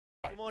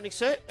Morning,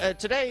 sir.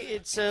 Today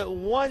it's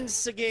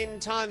once again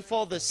time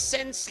for the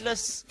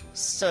senseless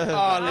survey. Oh,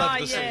 I love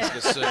the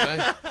senseless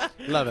survey.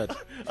 Love it.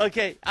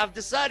 Okay, I've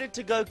decided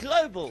to go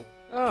global.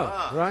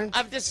 Oh, right.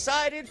 I've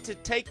decided to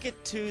take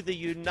it to the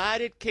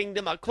United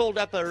Kingdom. I called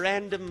up a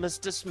random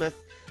Mr. Smith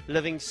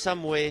living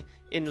somewhere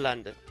in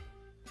London.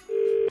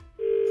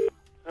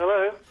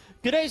 Hello?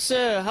 Good day,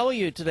 sir. How are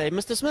you today,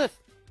 Mr. Smith?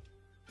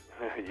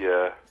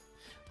 Yeah.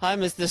 Hi,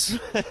 Mr.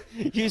 Smith.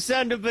 You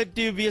sound a bit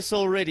dubious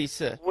already,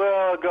 sir. Well,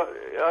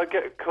 I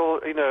get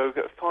called,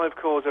 get 5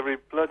 calls every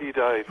bloody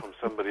day from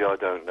somebody I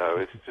don't know.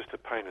 It's just a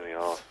pain in the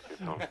arse, if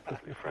I'm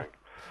perfectly frank.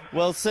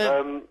 Well, sir...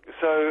 and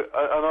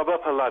I'm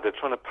up a ladder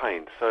trying to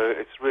paint, so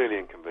it's really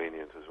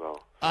inconvenient as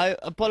well. I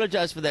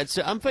apologize for that,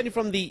 sir. I'm phoning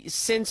from the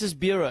Census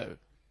Bureau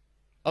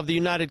of the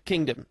United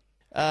Kingdom.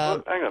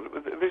 Well, hang on,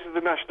 this is the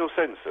national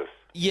census?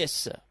 Yes,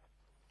 sir.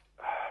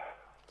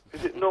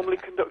 Is it normally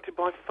conducted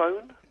by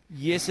phone?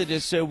 Yes, it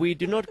is, sir. We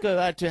do not go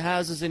out to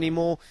houses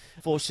anymore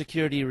for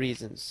security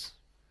reasons.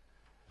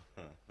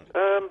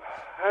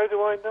 How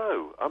do I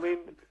know? I mean,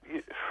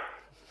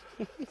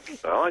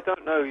 I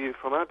don't know you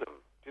from Adam.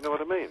 Do you know what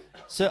I mean?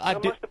 So I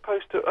Am I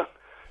supposed to...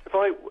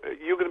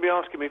 you're going to be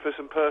asking me for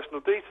some personal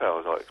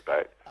details, I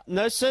expect.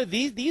 No, sir.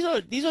 These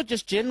are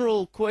just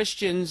general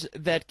questions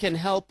that can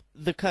help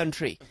the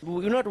country.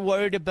 We're not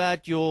worried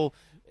about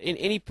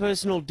any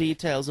personal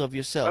details of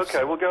yourself.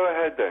 Okay, well, go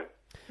ahead then.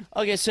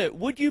 Okay, so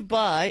would you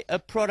buy a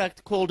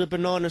product called a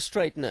banana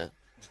straightener?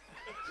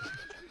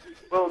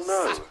 Well,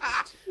 no.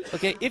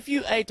 Okay, if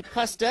you ate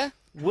pasta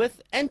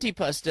with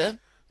antipasta,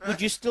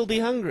 would you still be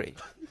hungry?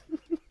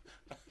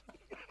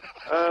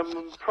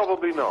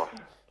 Probably not.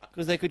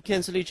 Because they could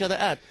cancel each other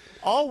out.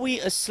 Are we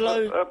a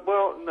slow...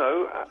 well,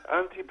 no.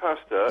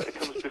 Antipasta, it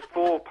comes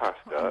before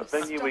pasta,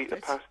 then you eat the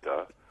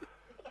pasta.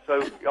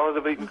 So I'd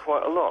have eaten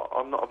quite a lot.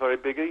 I'm not a very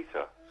big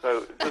eater, so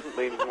it doesn't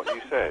mean what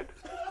you said.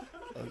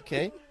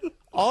 Okay.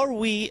 Are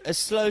we a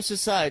slow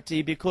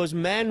society because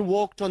man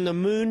walked on the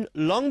moon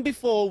long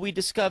before we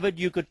discovered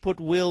you could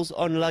put wheels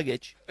on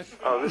luggage?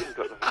 Oh, this has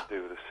got nothing to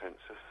do with the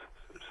census.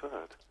 It's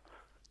absurd.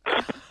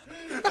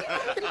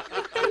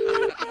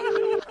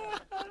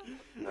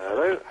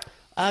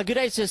 Hello? Good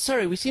day, sir.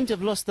 Sorry, we seem to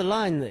have lost the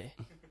line there.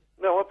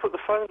 No, I put the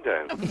phone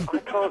down. I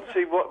can't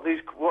see what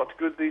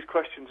good these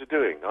questions are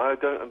doing. I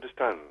don't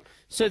understand.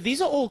 So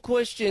these are all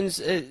questions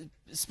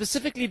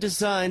specifically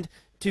designed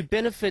to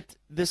benefit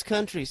this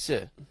country,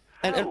 sir.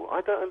 No, I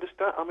don't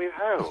understand. I mean,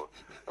 how?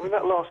 I mean,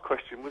 that last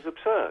question was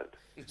absurd.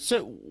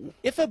 So,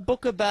 if a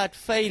book about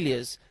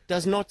failures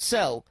does not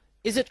sell,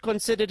 is it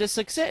considered a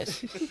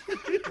success?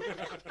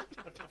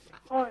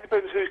 Well, it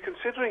depends who's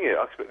considering it.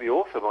 I expect the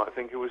author might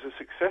think it was a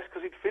success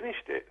because he'd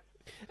finished it.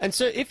 And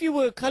so, if you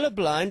were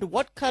colorblind,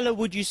 what color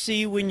would you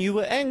see when you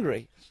were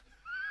angry?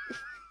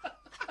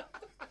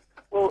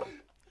 Well,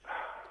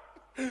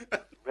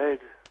 red.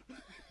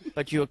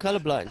 But you were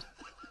colorblind.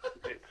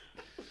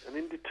 An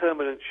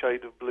indeterminate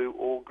shade of blue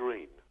or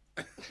green.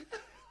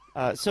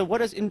 So what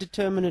does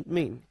indeterminate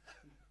mean?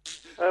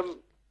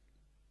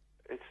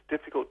 It's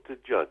difficult to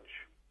judge.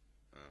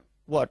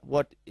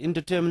 What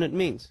indeterminate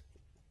means?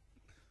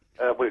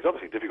 Well, it's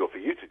obviously difficult for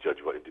you to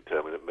judge what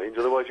indeterminate means,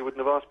 otherwise you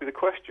wouldn't have asked me the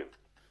question.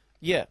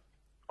 Yeah.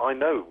 I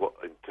know what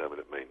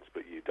indeterminate means,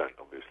 but you don't,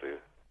 obviously.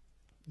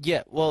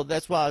 Yeah, well,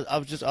 that's why I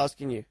was just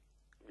asking you.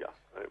 Yeah,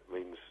 it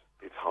means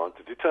it's hard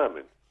to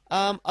determine.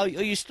 Are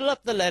you still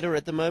up the ladder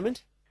at the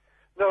moment?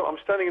 No, I'm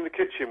standing in the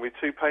kitchen with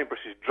 2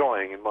 paintbrushes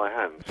drying in my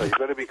hand, so you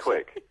better be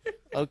quick.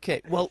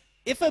 Okay, well,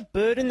 if a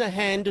bird in the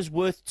hand is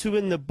worth 2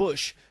 in the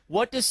bush,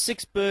 what is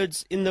 6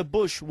 birds in the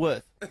bush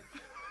worth?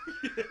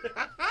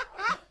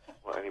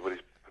 Well,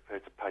 anybody's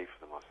prepared to pay for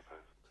them, I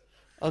suppose.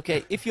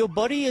 Okay, if your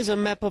body is a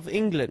map of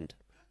England,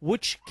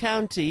 which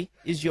county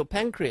is your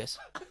pancreas?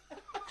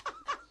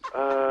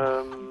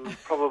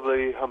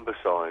 Probably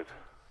Humberside.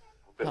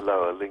 A bit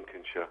lower,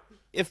 Lincolnshire.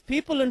 If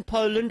people in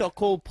Poland are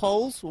called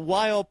Poles,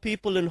 why are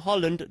people in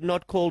Holland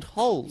not called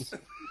holes?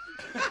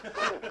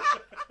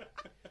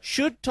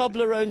 Should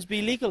Toblerones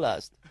be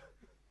legalized?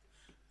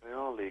 They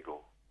are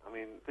legal. I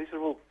mean, these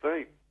are all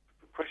very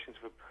questions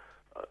for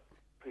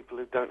people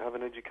who don't have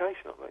an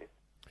education, aren't they?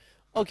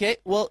 Okay,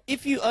 well,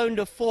 if you owned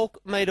a fork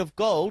made of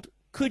gold,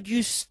 could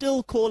you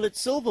still call it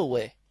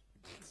silverware?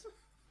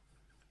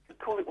 You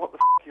call it what the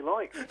you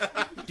like.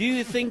 Do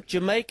you think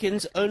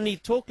Jamaicans only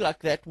talk like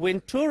that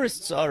when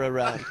tourists are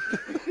around?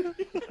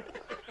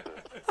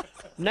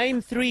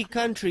 Name 3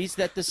 countries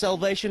that the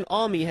Salvation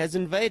Army has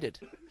invaded.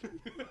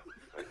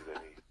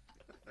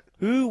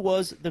 Who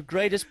was the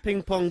greatest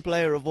ping pong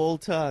player of all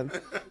time?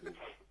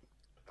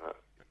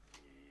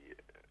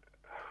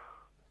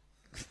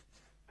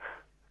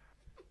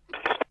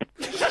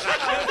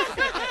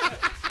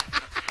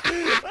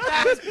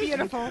 That was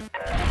beautiful.